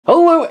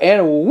Hello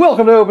and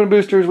welcome to Open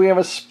Boosters. We have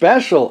a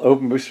special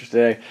Open Boosters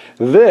today.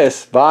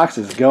 This box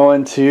is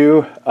going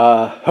to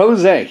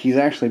Jose. He's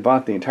actually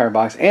bought the entire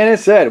box and it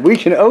said we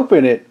can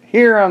open it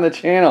here on the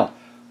channel.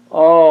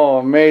 Oh,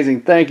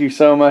 amazing. Thank you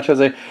so much,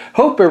 Jose.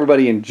 Hope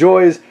everybody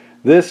enjoys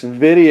this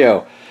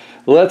video.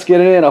 Let's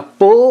get it in. A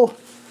full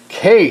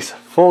case.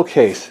 Full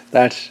case.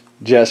 That's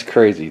just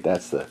crazy.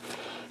 That's the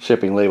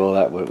shipping label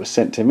that was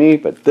sent to me.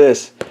 But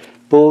this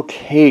full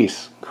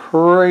case.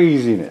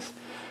 Craziness.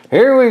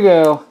 Here we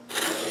go.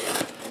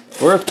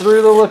 We're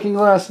through the looking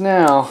glass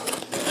now.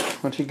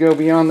 Once you go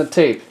beyond the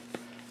tape,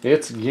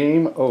 it's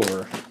game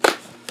over.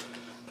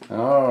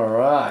 All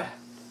right.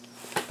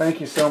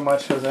 Thank you so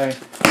much, Jose.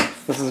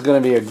 This is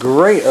going to be a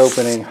great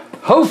opening.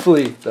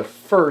 Hopefully the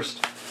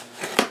first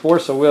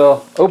Force of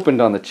Will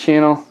opened on the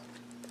channel.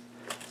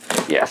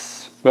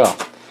 Yes. Well,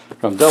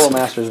 from Double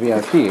Masters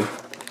VIP.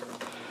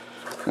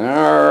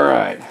 All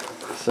right.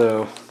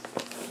 So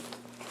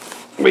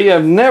we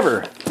have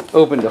never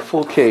opened a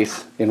full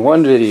case in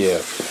one video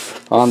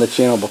on the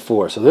channel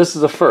before, so this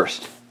is a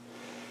first.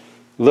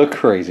 Look,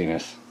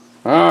 craziness.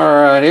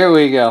 Alright, here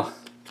we go.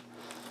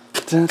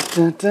 Dun,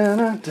 dun, dun,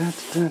 dun, dun,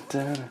 dun,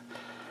 dun.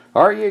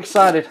 Are you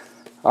excited?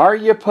 Are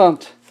you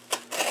pumped?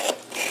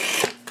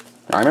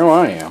 I know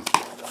I am.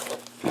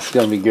 It's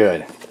gonna be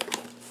good.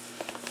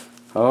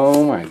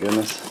 Oh my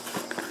goodness.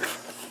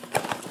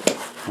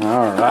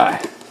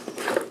 Alright.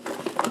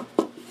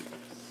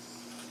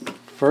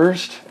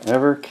 First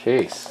ever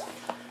case.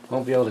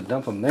 Won't be able to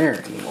dump them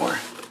there anymore.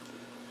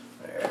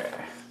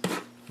 There.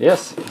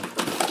 Yes.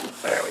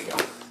 There we go.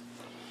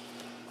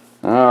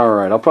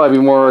 Alright, I'll probably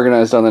be more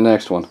organized on the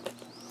next one.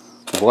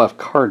 We'll have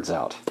cards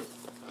out.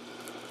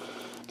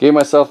 Gave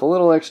myself a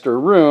little extra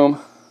room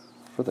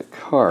for the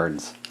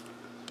cards.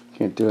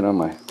 Can't do it on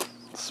my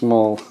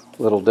small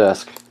little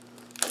desk.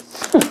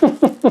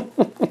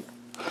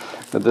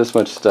 With this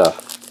much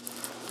stuff.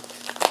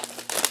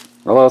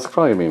 Although it's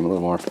probably going to be a little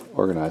more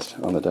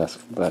organized on the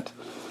desk, but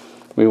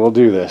we will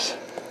do this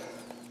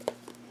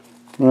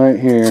right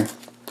here,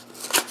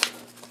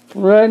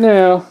 right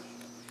now.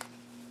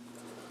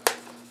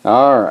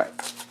 Alright.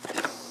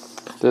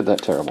 Did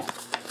that terrible.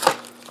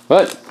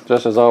 But,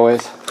 just as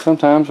always,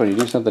 sometimes when you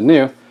do something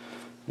new,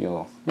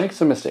 you'll make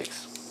some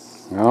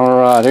mistakes.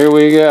 Alright, here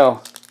we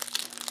go.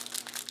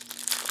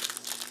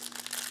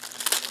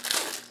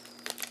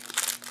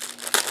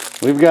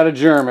 We've got a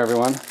germ,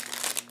 everyone.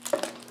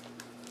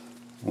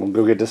 We'll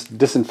go get this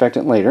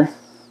disinfectant later.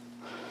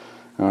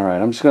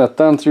 Alright, I'm just going to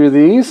thumb through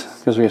these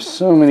because we have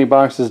so many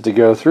boxes to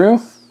go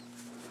through.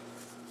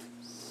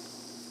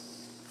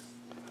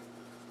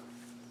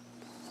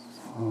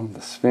 Oh, the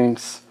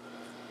Sphinx.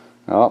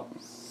 Oh.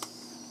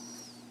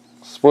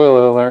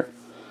 Spoiler alert.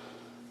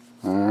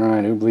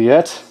 Alright,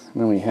 Oubliette.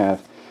 And then we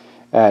have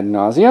Ad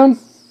Nauseam.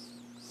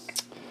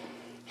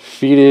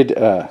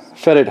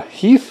 Fetid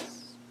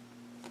Heath.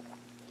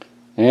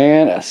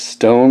 And a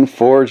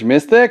Stoneforge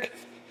Mystic.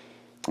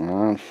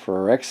 On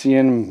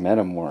Phyrexian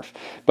Metamorph.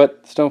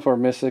 But Stoneforge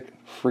Mystic,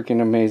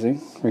 freaking amazing.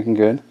 Freaking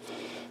good.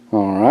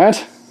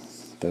 Alright.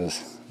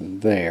 Those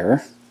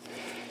there.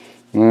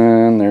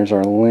 And there's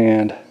our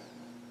land.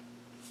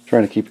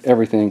 Trying to keep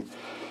everything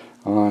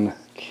on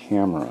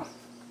camera.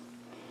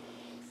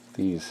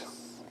 These,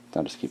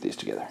 I'll just keep these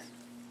together.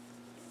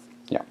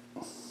 Yeah.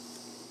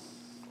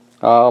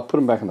 I'll put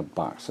them back in the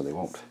box so they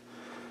won't.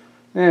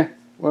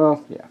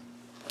 Well, yeah.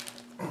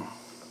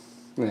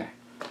 Yeah.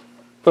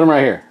 Put them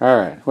right here.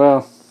 Alright,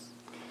 well,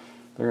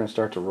 they're going to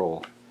start to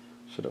roll.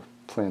 Should have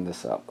planned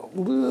this out a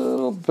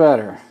little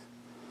better.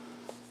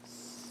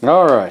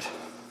 Alright.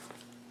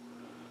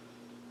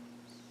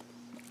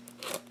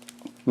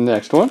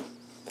 Next one.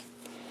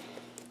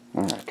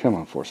 Alright, come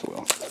on, Force of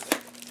Will.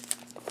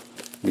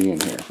 Be in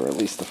here for at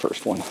least the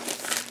first one.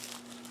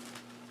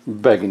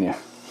 Begging you.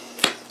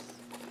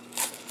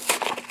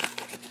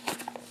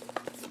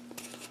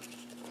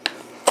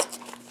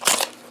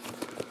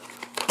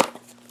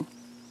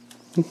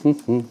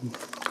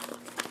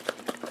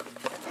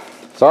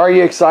 So are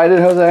you excited,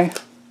 Jose?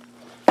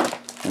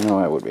 I know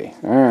I would be.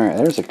 Alright,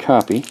 there's a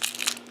copy.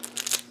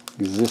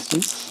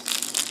 Existence.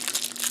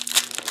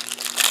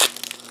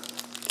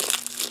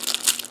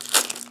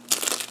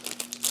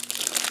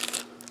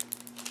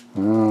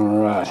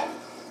 Alright,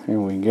 here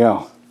we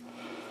go.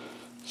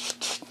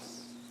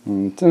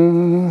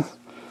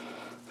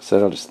 So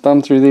I'll just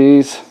thumb through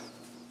these.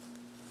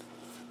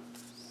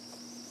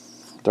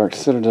 Dark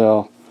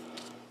Citadel.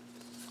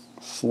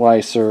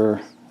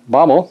 Slicer,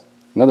 Bobble,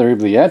 another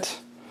Oubliette,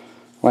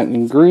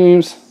 Lightning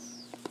Greaves.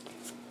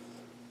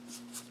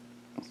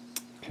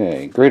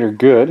 Okay, Greater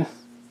Good.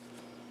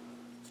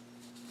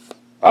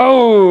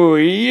 Oh,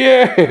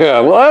 yeah!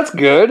 Well, that's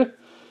good.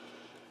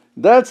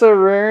 That's a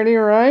rarity,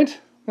 right?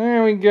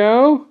 There we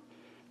go.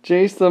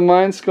 Jace the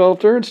Mind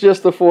Sculptor. It's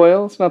just the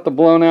foil. It's not the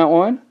blown out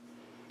one.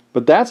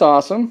 But that's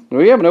awesome.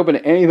 We haven't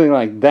opened anything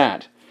like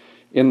that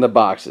in the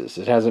boxes.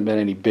 It hasn't been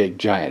any big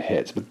giant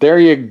hits. But there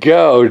you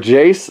go,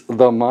 Jace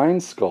the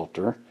Mind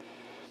Sculptor.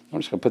 I'm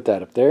just going to put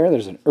that up there.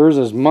 There's an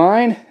Urza's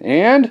Mine.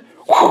 And,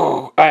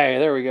 whoo, hey,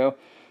 there we go.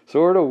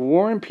 Sword of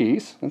War and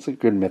Peace. That's a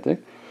good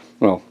mythic.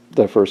 Well,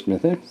 the first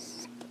mythic.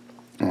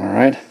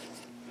 Alright.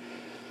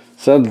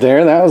 So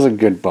there, that was a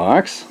good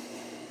box.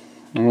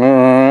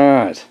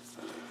 Alright.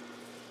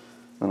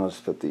 And I'll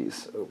just put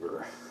these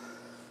over.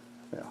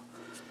 Yeah.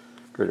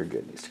 Greater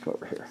Good needs to come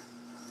over here.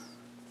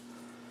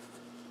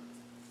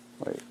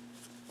 Wait.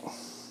 Am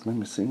I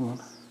missing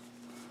one?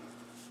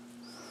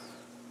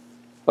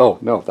 Oh,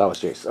 no, that was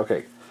Jace.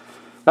 Okay.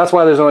 That's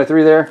why there's only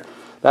 3 there.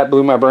 That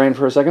blew my brain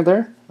for a second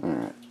there.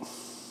 Alright.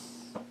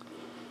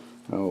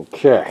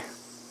 Okay.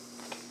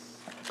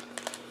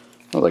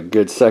 That was a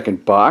good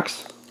second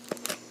box.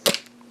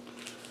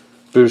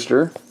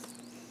 Booster.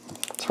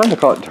 It's hard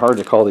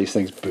to call these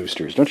things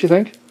boosters, don't you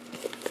think?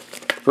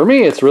 For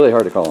me, it's really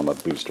hard to call them a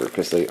booster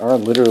because they are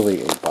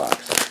literally a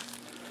box.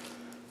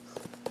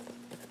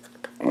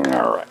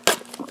 Alright.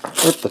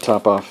 Rip the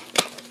top off.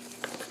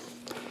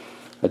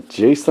 A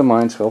Jace the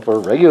Mind Sculptor,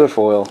 regular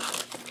foil.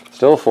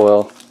 Still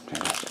foil.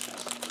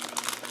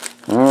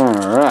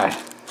 Alright.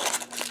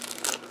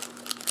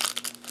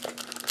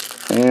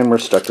 And we're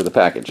stuck to the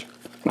package.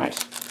 Nice.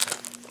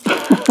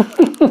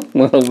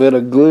 Little bit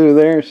of glue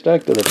there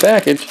stuck to the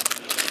package.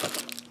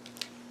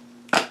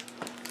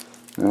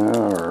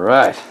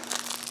 Alright.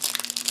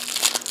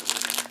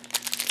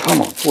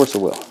 Come on, force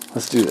of will.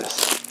 Let's do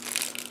this.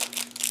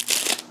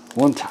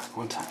 One time.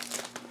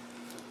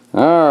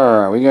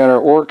 Alright, we got our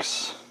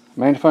Orcs,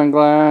 Magnifying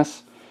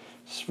Glass,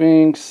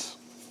 Sphinx,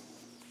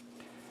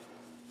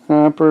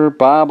 Hopper,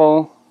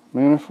 Bobble,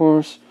 Mana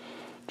Force,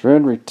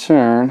 Dread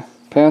Return,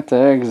 Path to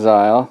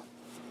Exile,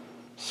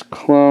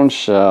 Clone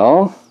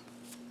Shell,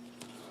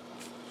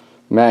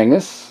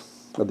 Magnus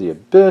of the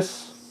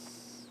Abyss,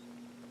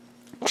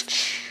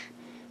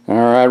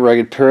 alright,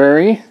 Rugged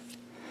Prairie,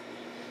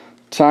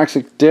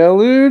 Toxic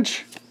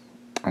Deluge,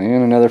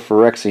 and another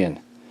Phyrexian.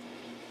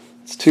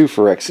 It's 2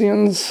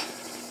 Phyrexians.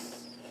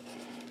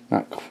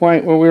 Not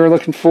quite what we were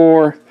looking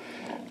for.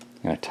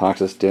 And a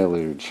Toxic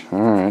Deluge.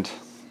 Alright.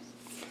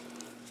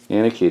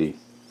 And a kitty.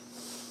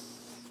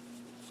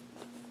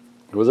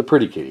 It was a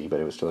pretty kitty, but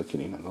it was still a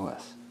kitty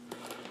nonetheless.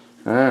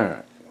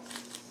 Alright.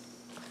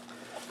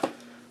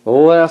 The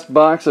last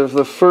box of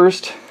the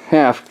first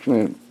half,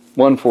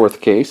 1/4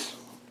 case.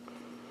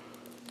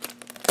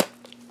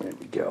 There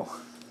we go.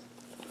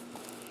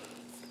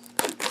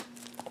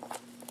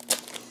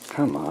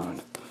 Come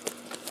on.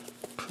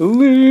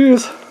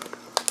 Please.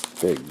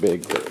 Big,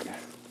 big, big.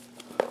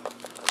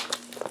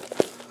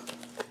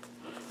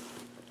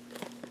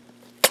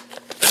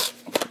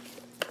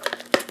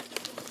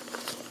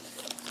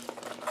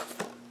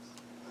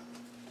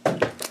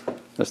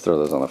 Let's throw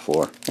those on the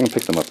floor. I can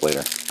pick them up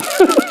later.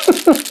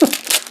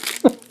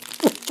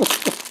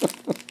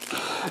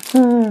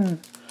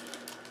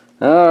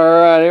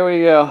 Alright, here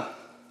we go.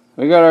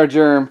 We got our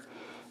Germ.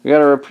 We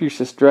got our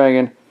Rapacious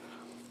Dragon.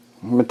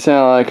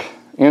 Metallic.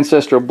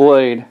 Ancestral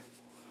Blade.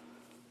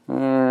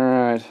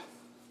 Alright.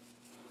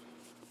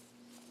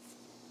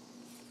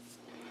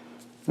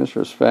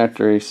 Mistress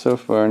Factory. So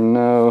far,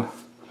 no.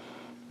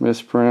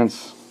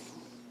 Misprints.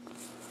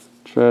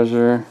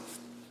 Treasure.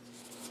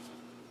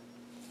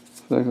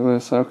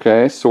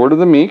 Okay, Sword of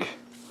the Meek.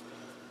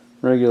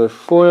 Regular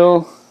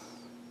foil.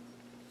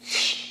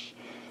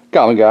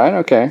 Goblin Guide,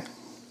 okay.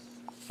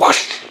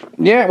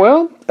 Yeah,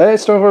 well,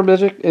 Stoneforge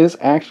Magic is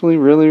actually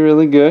really,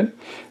 really good.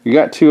 You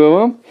got 2 of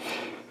them.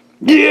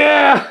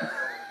 Yeah!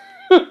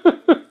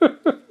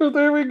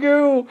 There we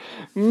go.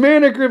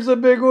 Mana Crypt's a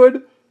big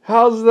one.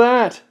 How's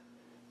that?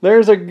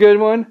 There's a good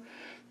one.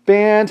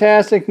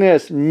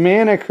 Fantasticness.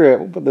 Mana Crypt.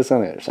 We'll put this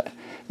on the other side.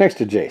 Next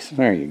to Jace.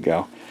 There you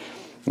go.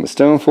 And the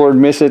Stoneforge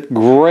Misset.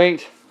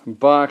 Great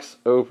box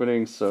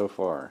opening so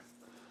far.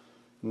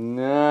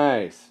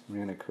 Nice.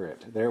 Mana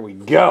Crypt. There we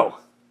go.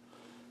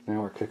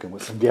 Now we're cooking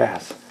with some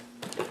gas.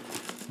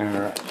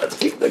 Alright, let's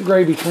keep the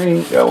gravy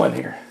train going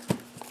here.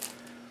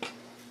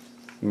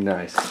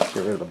 Nice. Get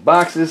rid of the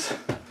boxes.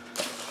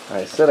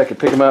 I said I could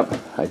pick them up.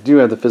 I do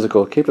have the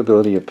physical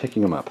capability of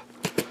picking them up.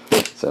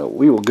 So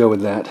we will go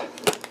with that.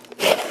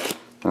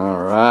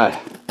 Alright.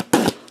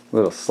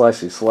 Little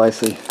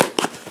slicey.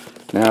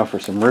 Now for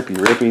some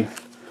rippy.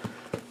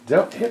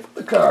 Don't hit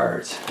the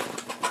cards.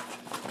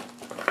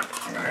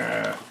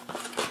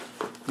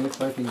 If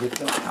I can get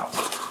them out.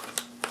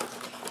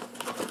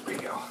 There we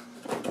go.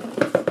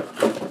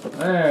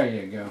 There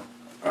you go.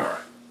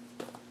 Alright.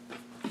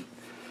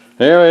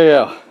 There we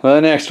go. Well,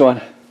 the next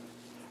one.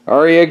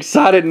 Are you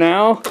excited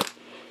now?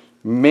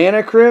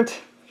 Mana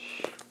Crypt.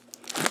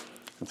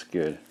 That's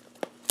good.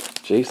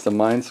 Jace the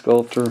Mind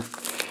Sculptor.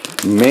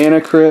 Mana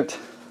Crypt.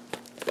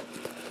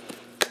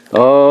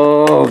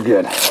 Oh,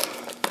 good.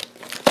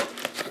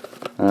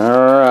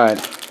 Alright.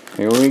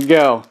 Here we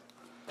go.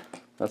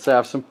 Let's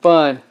have some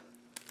fun.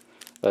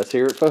 Let's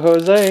hear it for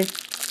Jose.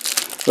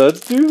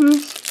 Let's do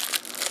this.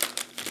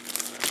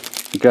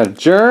 We got a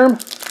Germ.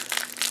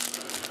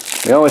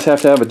 We always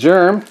have to have a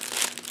Germ.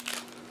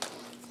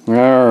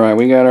 Alright,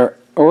 we got our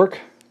Orc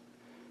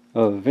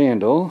of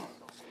Vandal.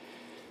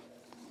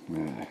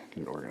 Get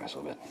it organized a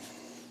little bit.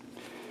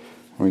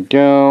 There we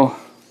go.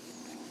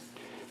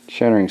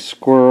 Shattering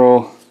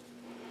Squirrel.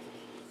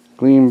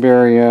 Gleam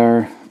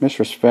Barrier,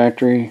 Mistress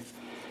Factory,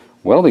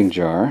 Welding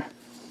Jar,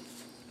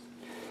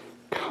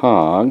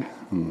 Cog.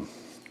 I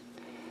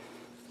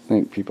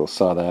think people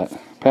saw that.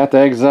 Path to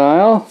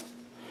Exile.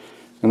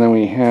 And then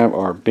we have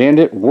our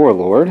Bandit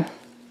Warlord. And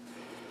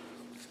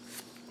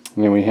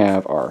then we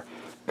have our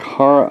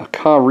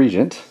Ka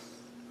Regent.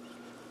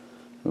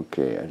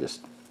 Okay,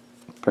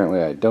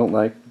 apparently I don't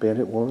like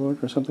Bandit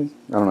Warlord or something.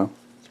 I don't know.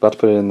 It's about to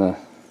put it in the...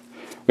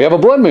 We have a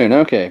Blood Moon.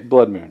 Okay,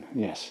 Blood Moon.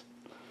 Yes.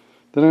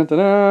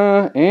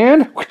 Da-da-da-da.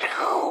 And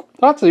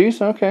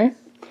Thoughtseize. Okay.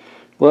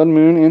 Blood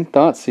Moon and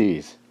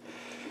Thoughtseize.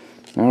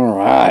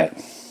 Alright.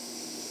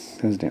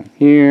 Goes down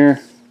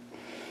here.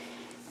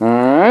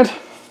 Alright.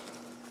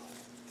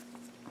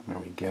 There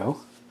we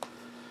go.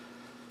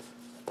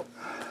 So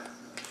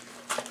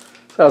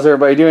how's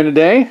everybody doing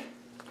today?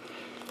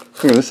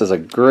 This is a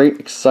great,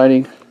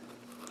 exciting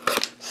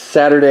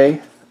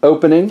Saturday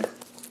opening.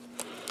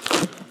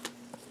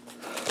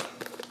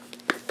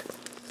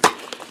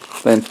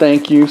 Then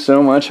thank you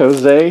so much,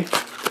 Jose,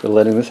 for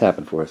letting this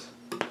happen for us.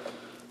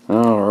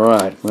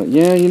 Alright. But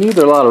yeah, you need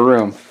a lot of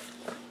room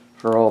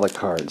for all the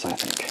cards, I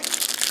think.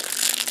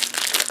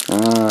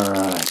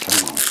 Alright,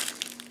 come on.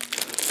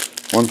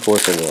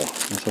 1/4 of will.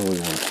 That's what we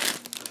want.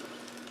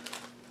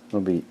 It'll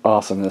be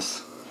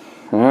awesomeness.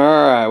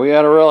 Alright, we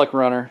got a Relic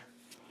Runner.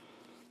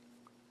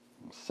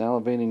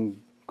 Salivating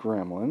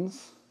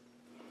Gremlins.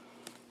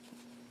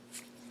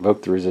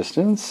 Evoke the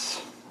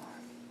Resistance.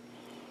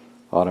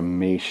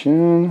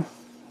 Automation.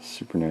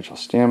 Supernatural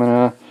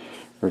Stamina.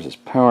 Versus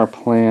Power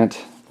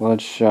Plant.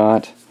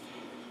 Bloodshot.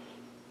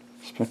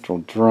 Spectral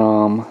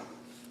Drum.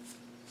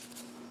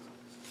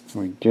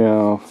 There we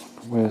go.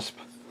 Wisp.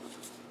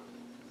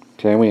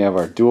 Okay, we have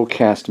our dual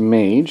cast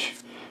Mage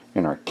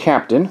and our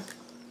Captain.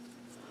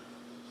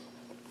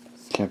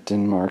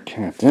 Captain,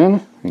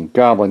 and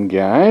Goblin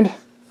Guide.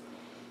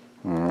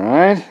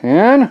 Alright,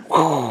 and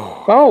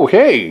oh,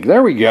 hey,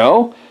 there we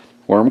go.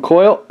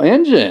 Wormcoil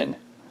Engine.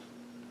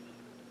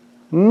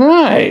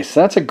 Nice,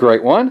 that's a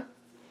great one.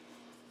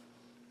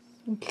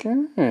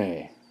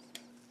 Okay.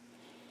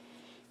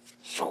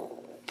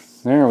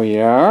 There we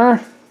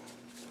are.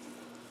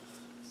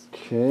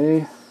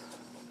 Okay.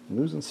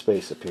 Losing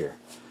space up here.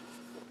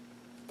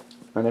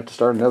 Might have to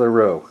start another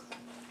row.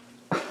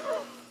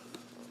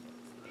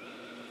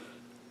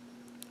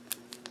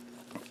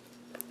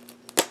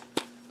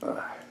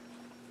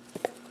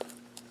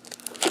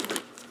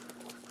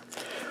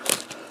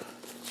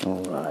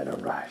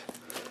 Alright.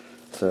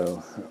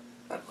 So,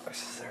 that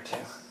box is there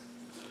too.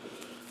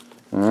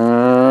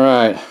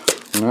 Alright.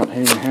 I'm not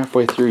even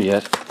halfway through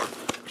yet,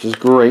 which is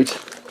great.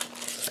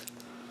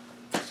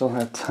 Still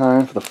have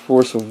time for the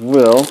Force of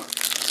Will.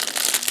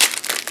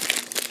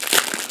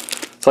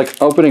 It's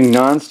like opening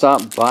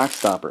non-stop box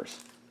stoppers.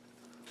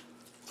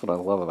 That's what I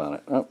love about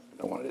it. Oh,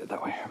 don't want to do it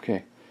that way.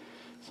 Okay.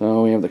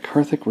 So we have the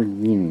Karthik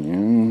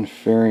Reunion,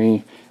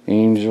 Fairy,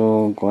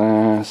 Angel,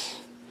 Glass.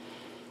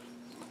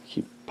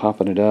 Keep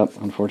popping it up,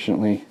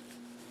 unfortunately.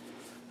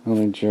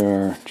 Welding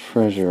Jar,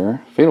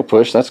 Treasure. Fatal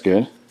Push, that's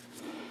good.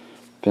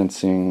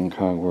 Fencing,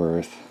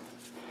 Cogworth.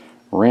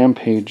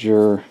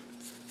 Rampager.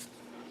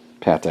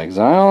 Path to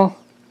Exile.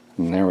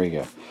 And there we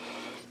go.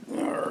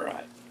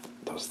 Alright.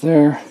 Those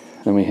there.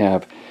 Then we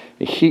have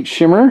a Heat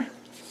Shimmer.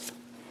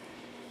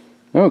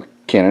 Oh,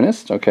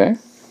 Canonist, okay.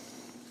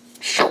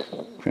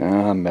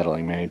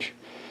 Meddling Mage.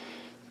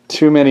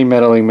 Too many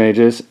Meddling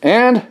Mages.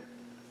 And,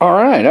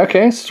 alright,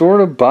 okay, Sword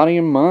of Body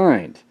and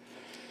Mind.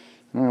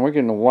 We're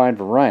getting a wide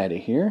variety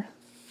here.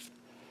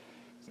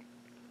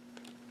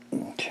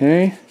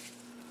 Okay.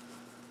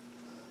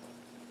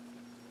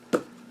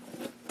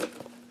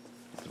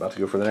 It's about to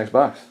go for the next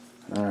box.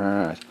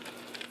 Alright.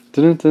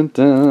 Dun dun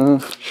dun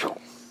dun.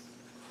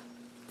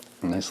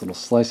 Nice little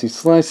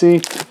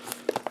slicey.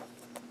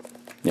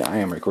 Yeah, I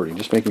am recording,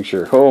 just making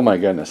sure. Oh my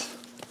goodness.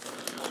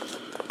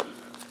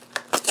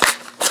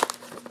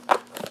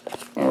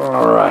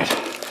 Alright.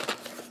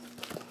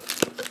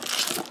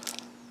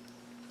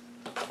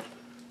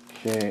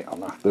 Okay, I'll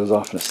knock those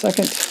off in a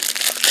second.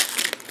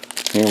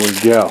 Here we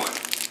go.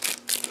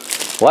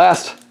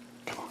 Last.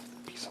 Come on,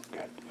 be so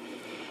good.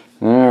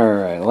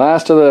 Alright,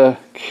 last of the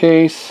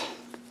case.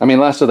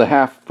 Last of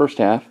the first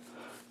half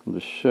of the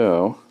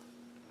show.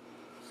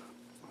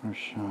 Our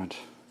shot.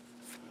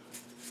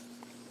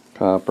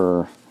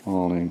 Copper,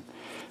 Welding,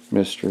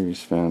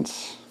 Mysteries,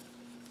 Fence.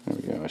 There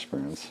we go,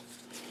 Esperance.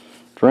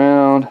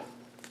 Drowned.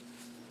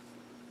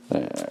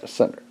 There,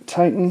 Center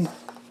Titan.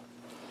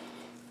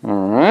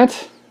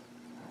 Alright.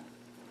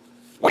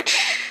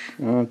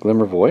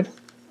 Glimmer Void.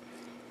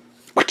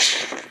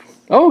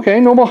 Oh, okay,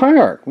 Noble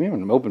Hierarch. We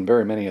haven't opened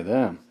very many of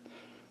them.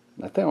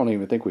 I don't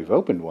even think we've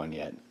opened one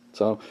yet.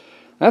 So,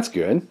 that's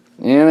good.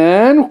 And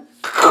then,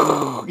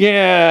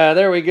 yeah,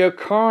 there we go,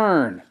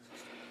 Karn.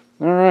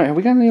 Alright, have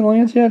we got any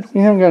lands yet?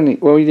 We haven't got any.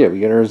 Well, we did. We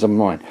got ours of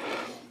mine.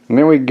 And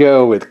there we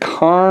go with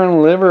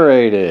Karn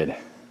Liberated.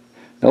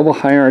 Noble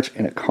Hierarch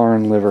and a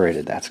Karn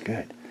Liberated. That's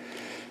good.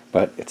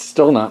 But it's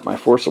still not my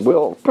Force of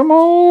Will. Come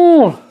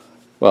on!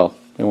 Well,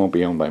 it won't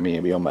be owned by me.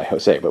 It'll be owned by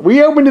Jose. But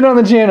we opened it on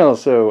the channel,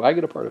 so I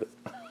get a part of it.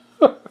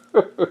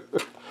 Alright,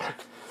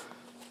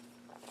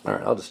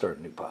 I'll just start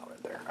a new pile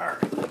right there.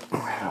 Alright,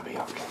 that'll be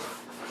okay.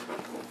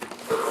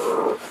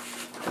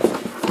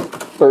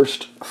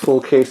 First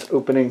full case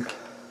opening.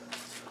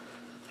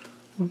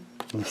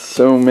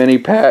 So many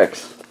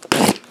packs.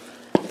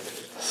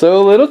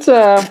 So little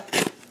time.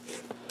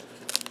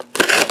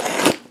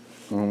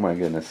 Oh my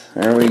goodness.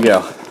 There we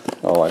go.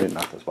 Oh, I didn't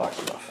knock those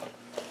boxes off.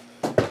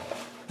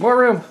 More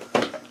room.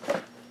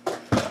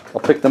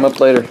 I'll pick them up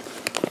later.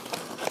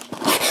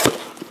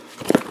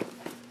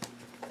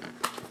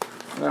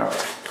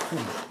 Alright.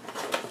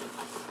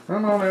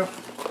 Come on now.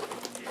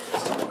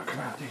 Still want to come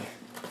out, do you?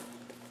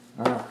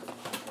 Alright.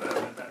 A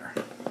little bit better.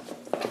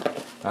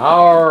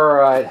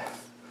 Alright.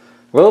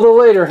 Will the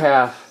later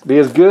half be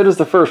as good as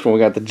the first one? We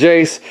got the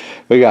Jace.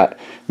 We got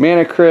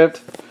Mana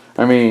Crypt.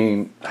 I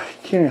mean, I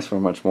can't ask for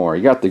much more.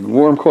 You got the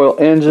Worm Coil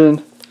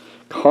Engine.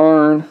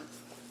 Karn.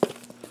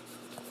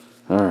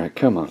 Alright,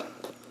 come on.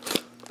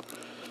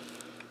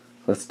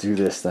 Let's do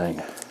this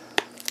thing.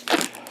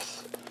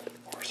 Yes.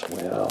 Horse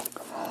Will.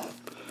 Come on.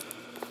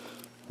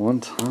 One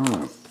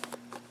time.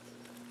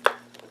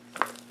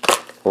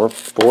 Or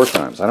 4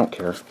 times. I don't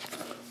care.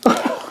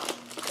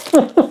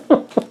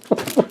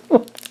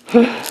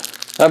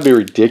 That'd be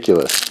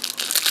ridiculous.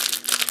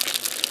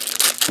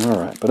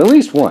 Alright, but at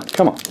least one.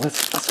 Come on.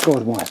 Let's go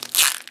with one.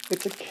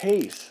 It's a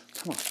case.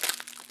 Come on.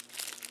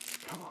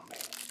 Come on,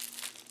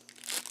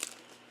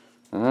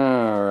 man.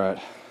 Alright.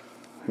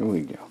 Here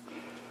we go.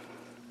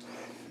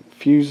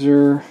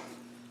 Fuser.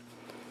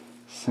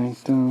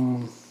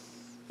 Sanctum.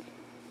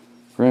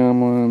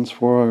 Gremlins.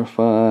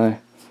 Fortify.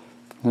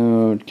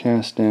 Node.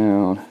 Cast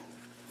down.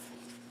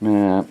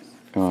 Map.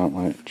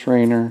 Gauntlet.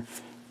 Trainer.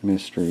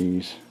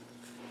 Mysteries.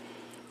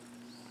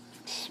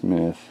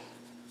 Smith.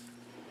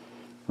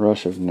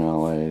 Rush of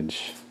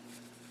Knowledge.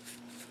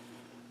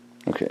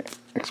 Okay.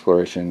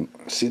 Exploration.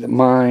 See the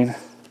mine.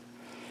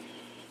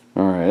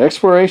 Alright.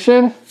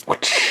 Exploration.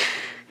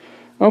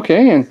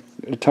 Okay. And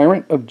a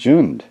Tyrant of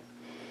Jund.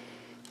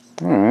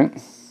 Alright.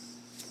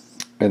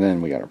 And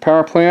then we got our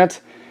power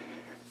plant.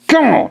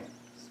 Come on!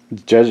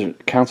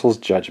 Council's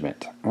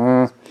Judgment.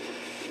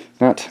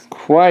 Not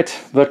quite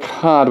the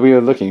card we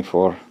were looking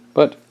for,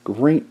 but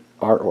great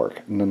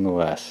artwork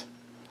nonetheless.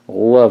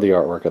 Love the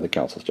artwork of the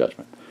Council's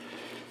Judgment.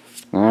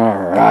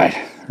 Alright,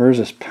 where's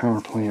this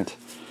power plant?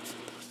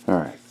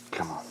 Alright,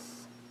 come on.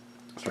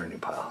 Start a new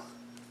pile.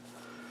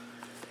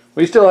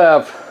 We still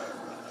have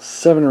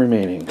 7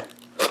 remaining.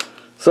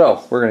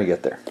 So, we're going to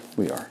get there.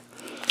 We are.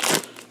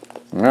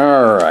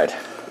 Alright.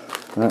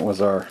 That was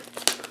our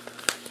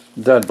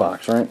dud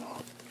box, right?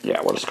 Yeah,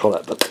 we'll just call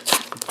that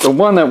the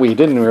one that we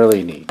didn't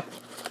really need.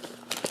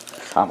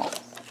 Come on.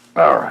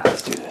 Alright,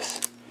 let's do this.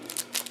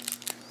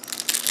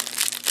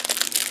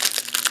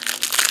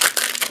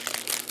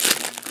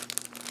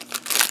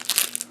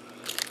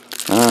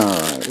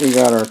 Alright, we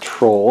got our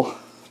toll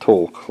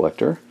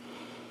collector.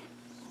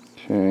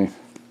 Okay.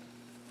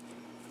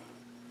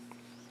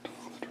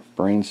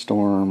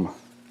 Brainstorm.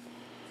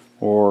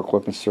 Orc,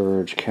 Weapon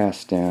Surge,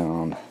 Cast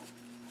Down.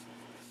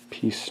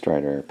 Peace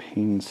Strider,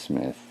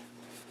 Painsmith.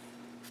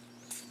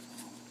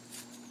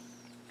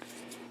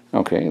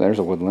 Okay, there's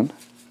a Woodland.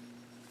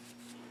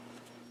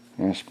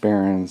 Ash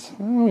Barrens.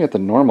 Oh, we got the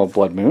normal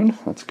Blood Moon.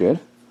 That's good.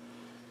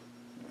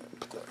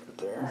 Put that right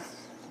there.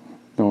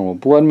 Normal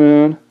Blood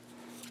Moon.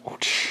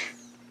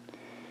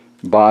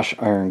 Bosch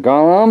Iron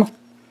Golem.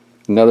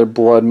 Another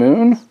Blood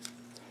Moon.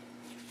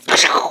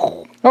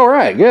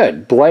 Alright,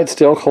 good.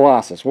 Blightsteel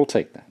Colossus. We'll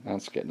take that.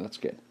 That's good. That's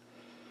good.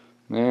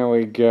 There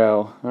we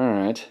go.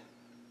 Alright.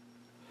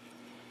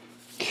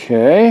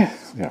 Okay.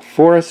 We got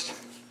Forest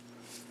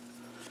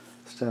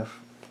stuff.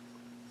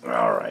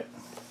 Alright.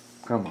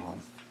 Come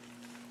on.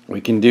 We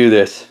can do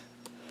this.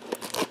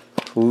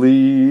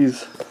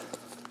 Please.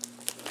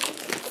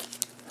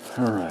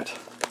 Alright.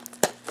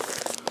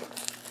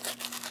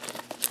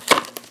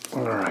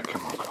 Alright,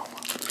 come on, come on.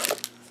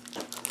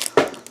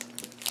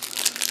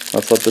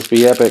 Let's let this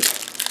be epic.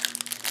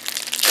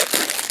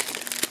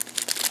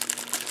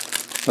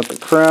 Let the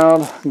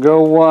crowd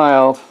go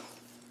wild.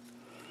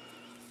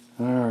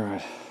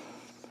 Alright.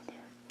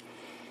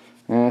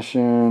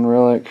 Ashen,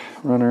 Relic,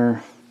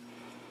 Runner,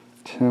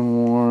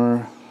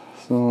 Timor,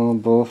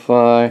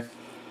 Bullfy,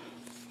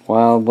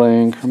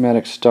 Wildling,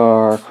 Chromatic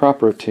Star,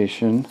 Crop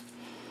Rotation,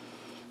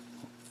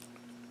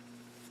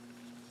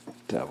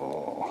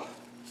 Devil,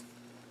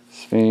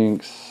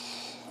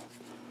 Sphinx.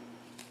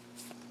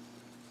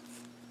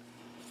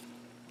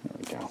 There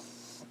we go.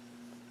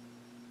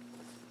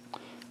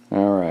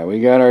 Alright, we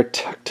got our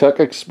Tuk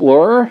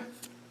Explorer.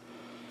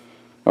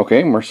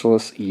 Okay,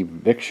 Merciless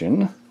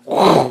Eviction.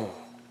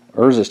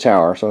 Urza's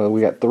Tower, so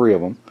we got 3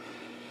 of them.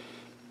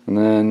 And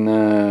then,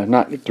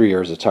 not 3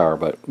 Urza's Tower,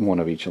 but 1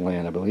 of each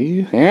land, I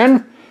believe.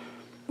 And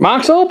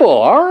Mox Opal,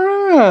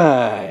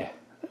 alright.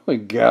 There we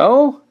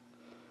go.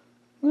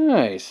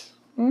 Nice.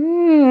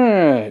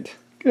 Alright.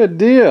 Good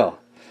deal.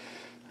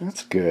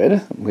 That's good,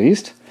 at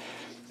least.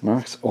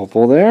 Mox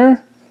Opal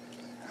there.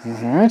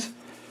 Alright.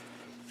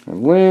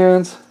 And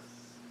lands.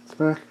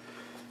 Back.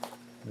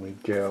 There we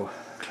go.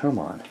 Come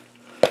on.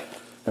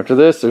 After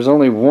this, there's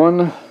only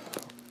one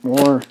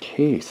more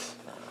case.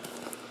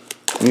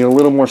 I need a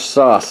little more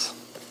sauce.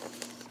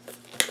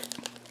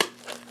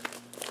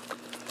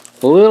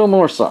 A little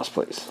more sauce,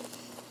 please.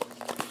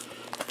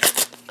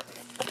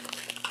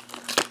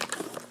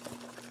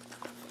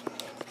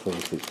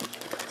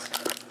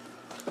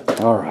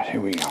 Alright,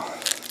 here we go.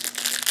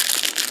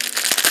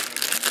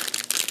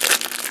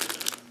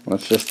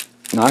 Let's just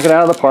knock it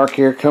out of the park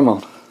here. Come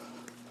on.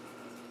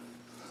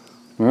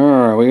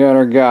 Alright, we got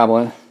our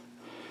goblet.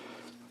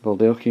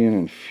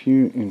 Valdelkian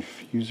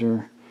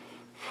Infuser,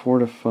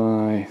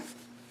 Fortify,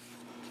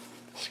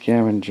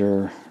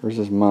 Scavenger,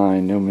 versus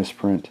Mine, no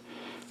misprint.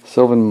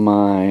 Sylvan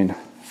Mine,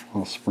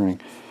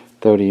 Wellspring,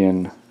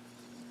 Thodian,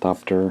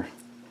 Thopter,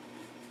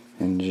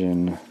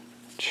 Engine,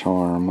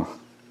 Charm,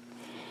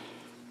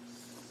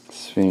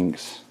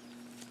 Sphinx.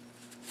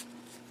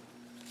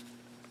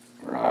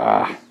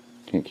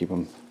 Can't keep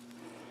them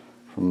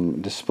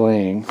from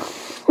displaying.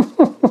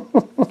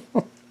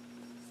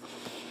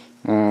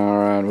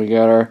 Alright, we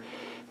got our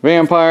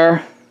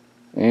Vampire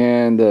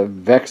and the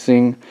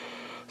Vexing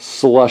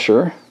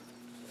Slusher.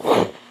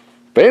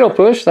 Fatal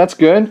Push, that's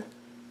good.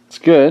 It's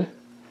good.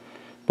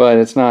 But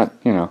it's not,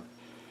 you know.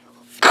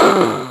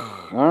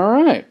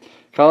 Alright.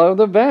 Call of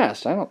the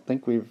Vast. I don't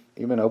think we've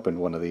even opened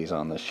one of these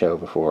on the show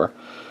before.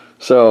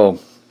 So,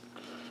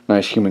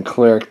 nice human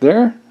cleric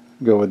there.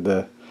 Go with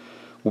the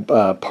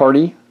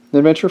party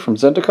adventure from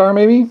Zendikar,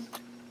 maybe.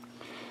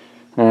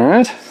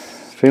 Alright.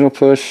 Fatal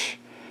Push.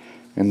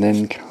 And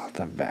then Call of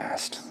the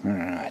Vast.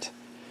 Alright.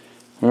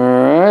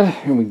 Alright,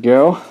 here we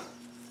go.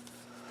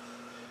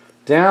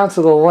 Down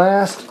to the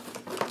last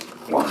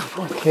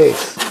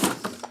case.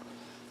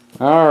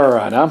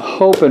 Alright, I'm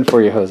hoping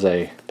for you,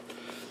 Jose.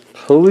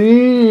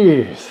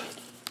 Please.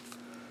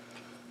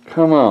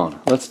 Come on.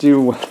 Let's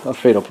do a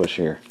Fatal Push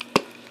here.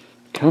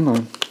 Come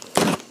on.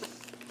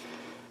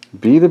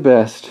 Be the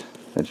best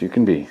that you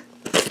can be.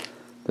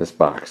 This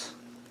box.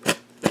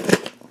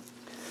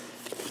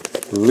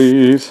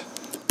 Please.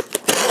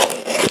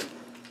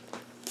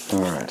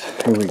 Alright,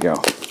 here we go.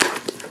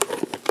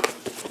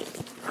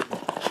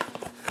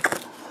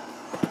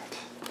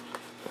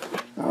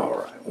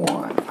 Alright,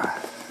 1,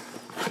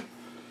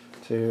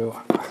 2,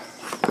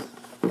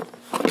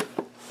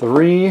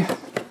 3,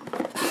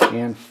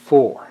 and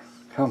 4.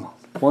 Come on.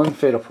 One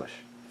Fatal Push.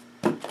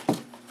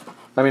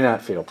 I mean,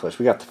 not Fatal Push.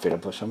 We got the Fatal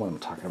Push. That's what I'm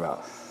talking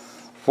about.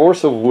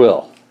 Force of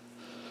Will.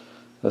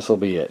 This will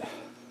be it.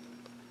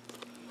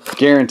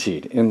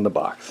 Guaranteed in the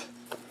box.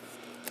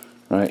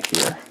 Right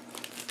here.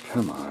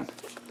 Come on.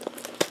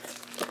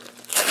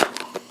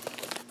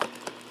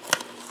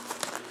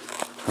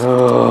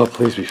 Oh,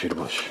 please be Fatal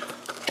Push.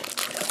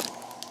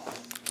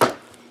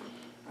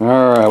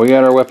 Alright, we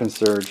got our Weapon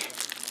Surge.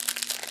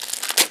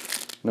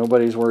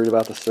 Nobody's worried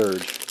about the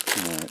Surge.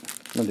 Alright,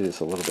 I'm going to do this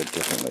a little bit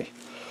differently.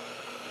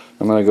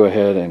 I'm going to go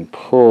ahead and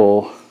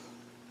pull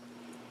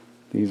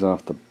these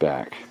off the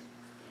back.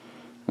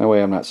 That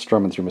way I'm not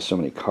strumming through so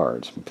many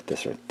cards. I'm going to put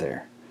this right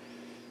there.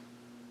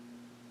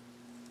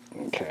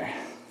 Okay.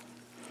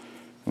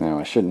 Now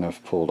I shouldn't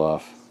have pulled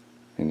off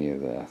any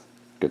of the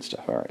good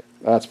stuff. Alright,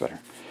 that's better.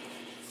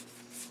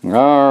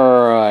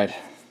 Alright.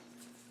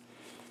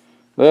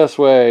 This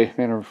way,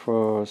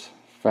 Metamorphose,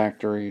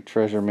 Factory,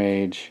 Treasure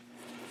Mage,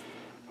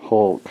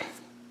 Hulk.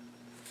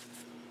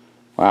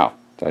 Wow,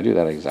 did I do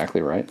that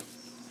exactly right?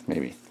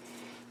 Maybe.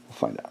 We'll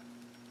find out.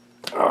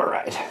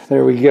 Alright,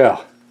 there we go.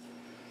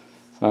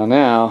 So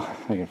now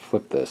I can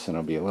flip this and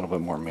it'll be a little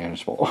bit more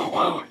manageable. Oh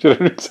wow, I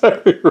did it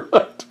exactly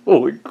right.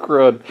 Holy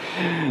crud.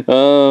 I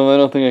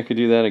don't think I could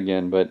do that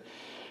again, but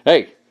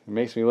hey, it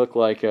makes me look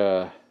like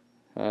a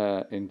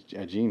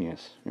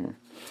genius. Here.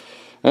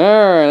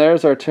 Alright,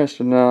 there's our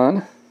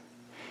Testanon.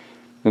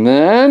 And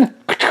then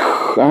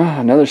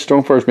another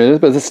Stoneforge Mistress,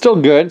 but it's still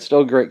good.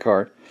 Still a great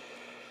card.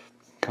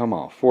 Come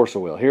on, Force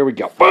of Will. Here we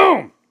go.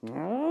 Boom!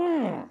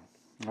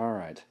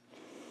 Alright.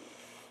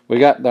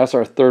 That's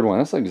our third one.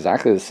 That's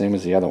exactly the same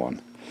as the other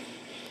one.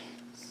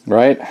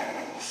 Right?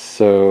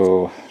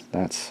 So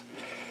that's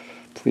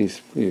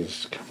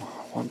please, come on,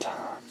 one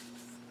time.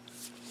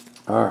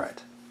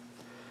 Alright.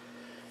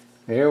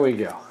 Here we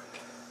go.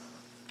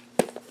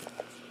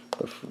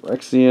 The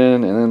Phyrexian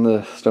and then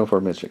the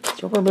Stoneforge Mystic.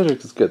 Stoneforge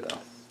Mystic is good though.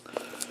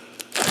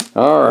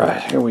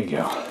 Alright, here we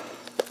go.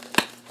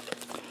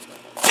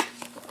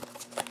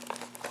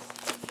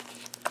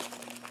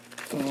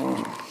 Come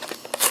on.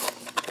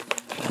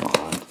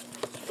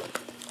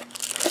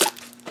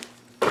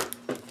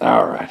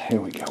 Alright,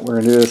 here we go.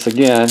 We're going to do this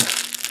again.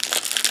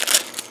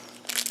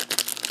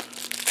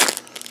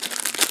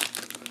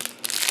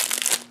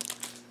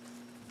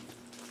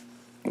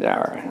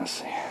 Alright, let's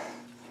see.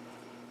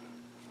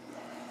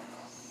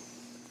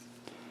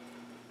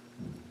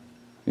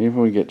 Even if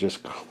we get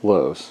just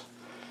close,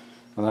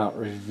 without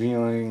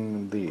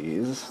revealing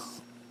these,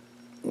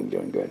 I'm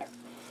doing good.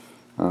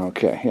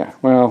 Okay, yeah.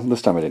 Well,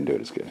 this time I didn't do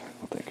it as good,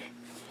 I think.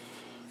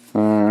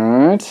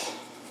 Alright.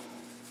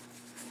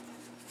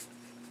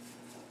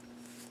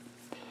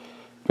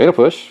 Fatal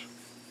Push.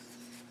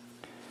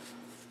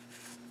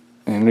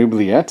 And an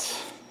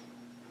Oubliette.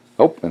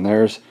 Oh, and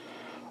there's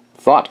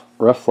Thought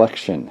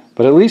Reflection.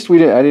 But at least I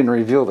didn't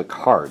reveal the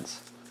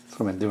cards. That's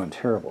what I've been doing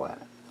terrible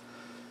at.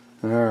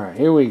 Alright,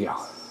 here we go.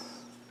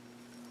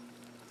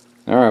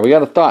 Alright, we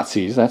got a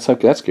Thoughtseize.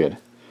 That's good.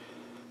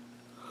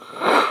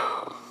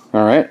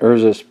 Alright,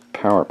 Urza's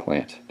Power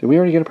Plant. Did we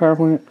already get a Power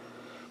Plant?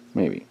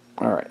 Maybe.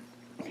 Alright,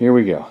 here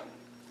we go.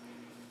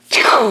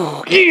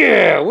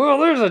 Yeah! Well,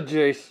 there's a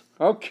Jace.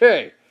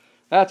 Okay.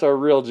 That's a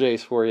real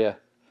Jace for you.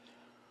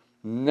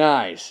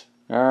 Nice.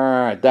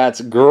 Alright,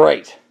 that's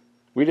great.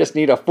 We just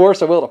need a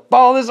Force of Will to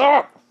follow this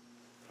up.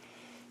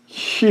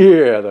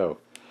 Yeah, though.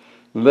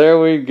 There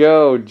we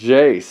go,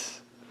 Jace.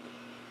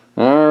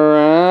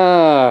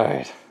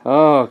 Alright.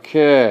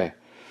 Okay.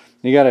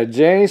 You got a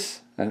Jace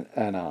and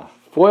a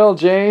foil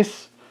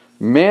Jace.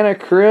 Mana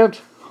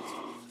Crypt.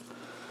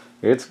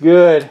 It's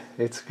good.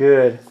 It's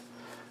good.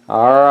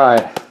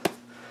 Alright.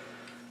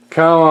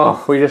 Come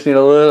on. We just need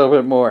a little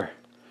bit more.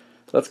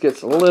 Let's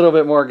get a little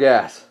bit more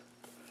gas.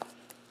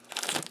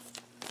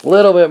 A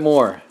little bit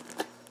more.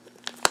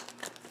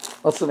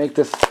 Let's make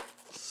this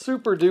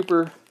super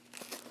duper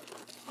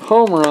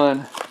home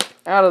run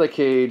out of the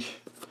cage,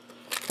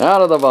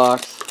 out of the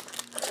box.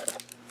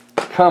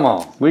 Come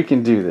on, we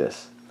can do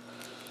this.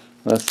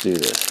 Let's do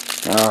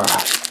this. All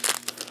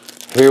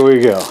right, here we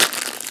go.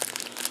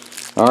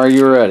 Are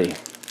you ready?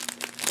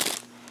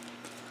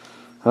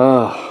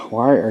 Oh,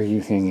 why are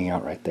you hanging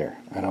out right there?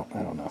 I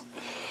don't know.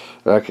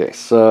 Okay,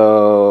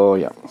 so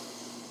yeah,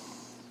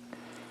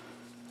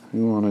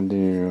 we want to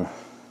do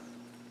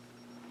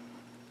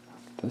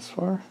this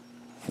far.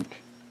 Okay.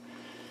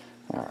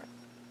 All right,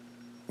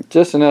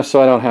 just enough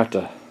so I don't have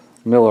to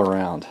mill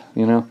around,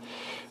 you know.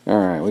 All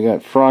right, we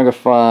got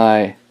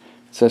Frogify,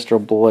 Ancestral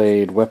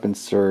Blade, Weapon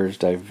Surge,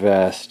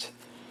 Divest,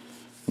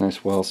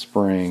 nice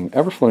Wellspring,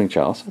 Everflowing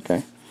Chalice.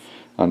 Okay,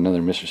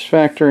 another Mistress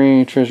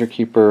Factory, Treasure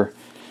Keeper,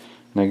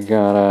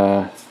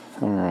 Nagata.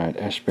 All right,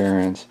 Ash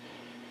Barrens.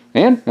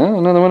 And oh,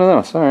 another one of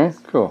those. All right,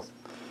 cool.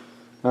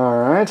 All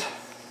right.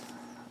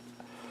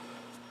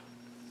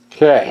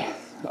 Okay.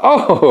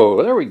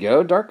 Oh, there we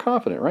go. Dark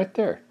Confident right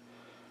there.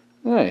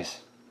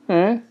 Nice. All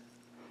right.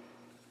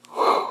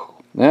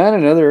 And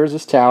another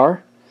Urza's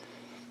Tower.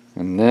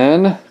 And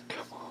then,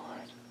 come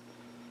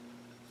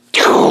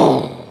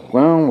on.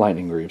 Well,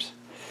 Lightning Greaves.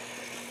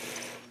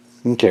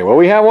 Okay, well,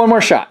 we have one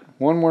more shot.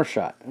 One more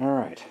shot. All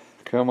right.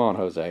 Come on,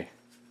 Jose.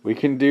 We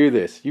can do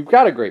this. You've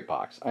got a great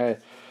box.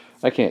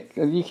 You can't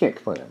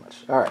complain that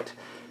much. All right.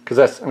 Because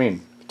that's, I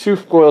mean, 2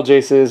 foil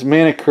Jaces,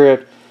 Mana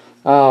Crypt.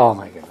 Oh,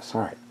 my goodness.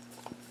 All right.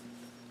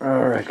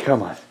 All right,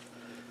 come on.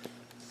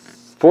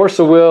 Force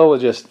of Will will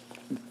just,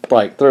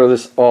 like, throw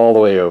this all the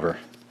way over.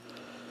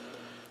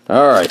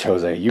 All right,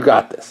 Jose, you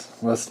got this.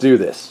 Let's do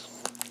this.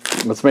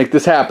 Let's make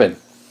this happen.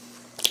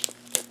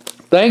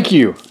 Thank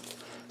you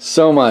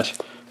so much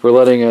for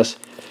letting us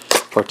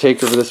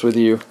partake of this with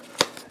you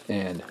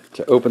and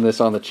to open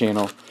this on the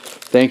channel.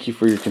 Thank you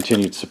for your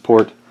continued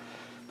support.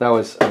 That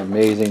was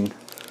amazing.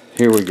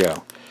 Here we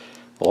go.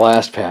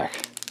 Last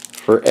pack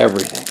for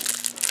everything.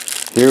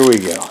 Here we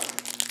go.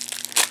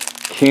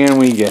 Can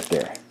we get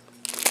there?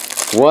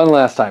 One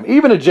last time.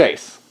 Even a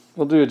Jace.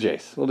 We'll do a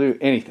Jace. We'll do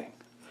anything.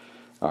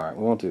 All right.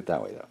 We won't do it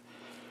that way, though.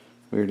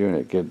 We're doing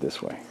it good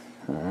this way.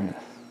 All right.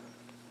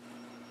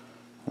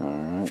 All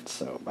right.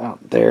 So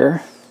about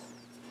there.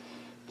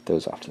 Put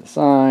those off to the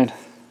side.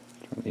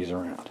 Turn these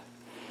around.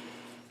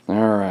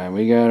 All right.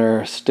 We got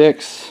our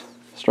sticks.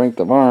 Strength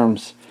of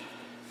Arms.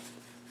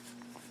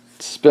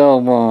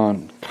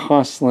 Spellbond.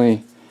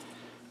 Costly.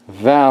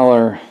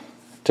 Valor.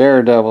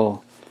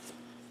 Daredevil.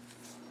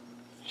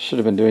 Should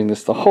have been doing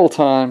this the whole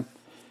time.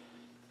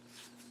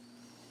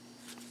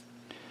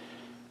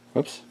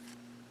 Whoops.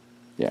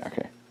 Yeah,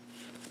 okay.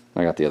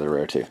 I got the other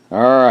rare too.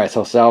 Alright,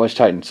 so Salvage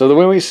Titan. So that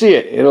when we see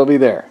it, it'll be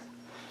there.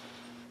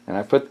 And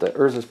I put the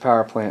Urza's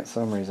Power Plant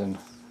some reason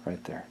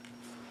right there.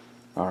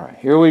 Alright,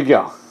 here we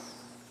go.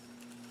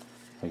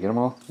 Did I get them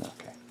all?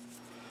 Okay.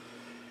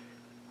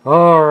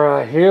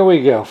 Alright, here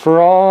we go.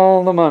 For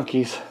all the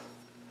monkeys.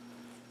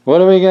 What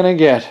are we going to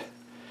get?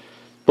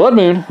 Blood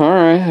Moon.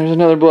 Alright, there's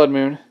another Blood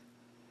Moon.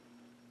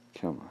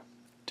 Come on.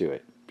 Do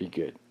it. Be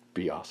good.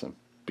 Be awesome.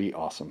 Be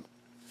awesome.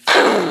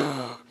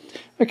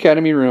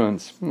 Academy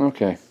Ruins.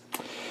 Okay.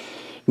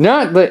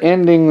 Not the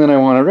ending that I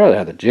wanted. I'd rather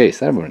have the Jace.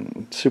 That would have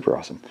been super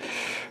awesome.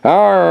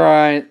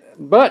 Alright.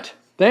 But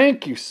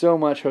thank you so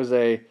much,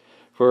 Jose,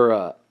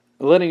 for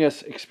letting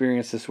us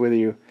experience this with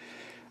you.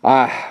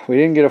 We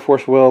didn't get a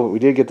Force Will, but we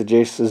did get the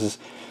Jaces.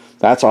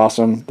 That's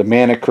awesome. The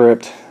Mana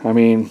Crypt. I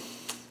mean,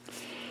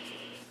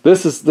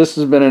 this has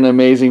been an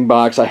amazing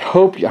box. I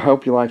hope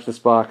you like this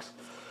box.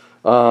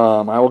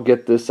 I will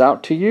get this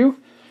out to you.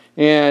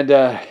 And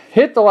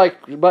hit the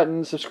like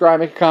button, subscribe,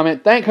 make a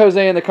comment. Thank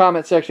Jose in the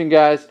comment section,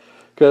 guys,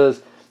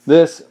 because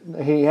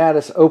he had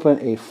us open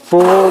a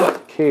full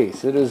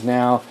case. It is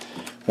now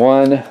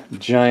one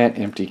giant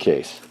empty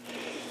case.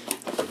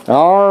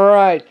 All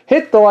right.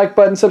 Hit the like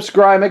button,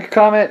 subscribe, make a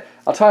comment.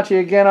 I'll talk to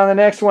you again on the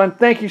next one.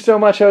 Thank you so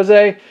much,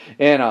 Jose.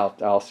 And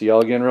I'll see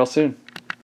y'all again real soon.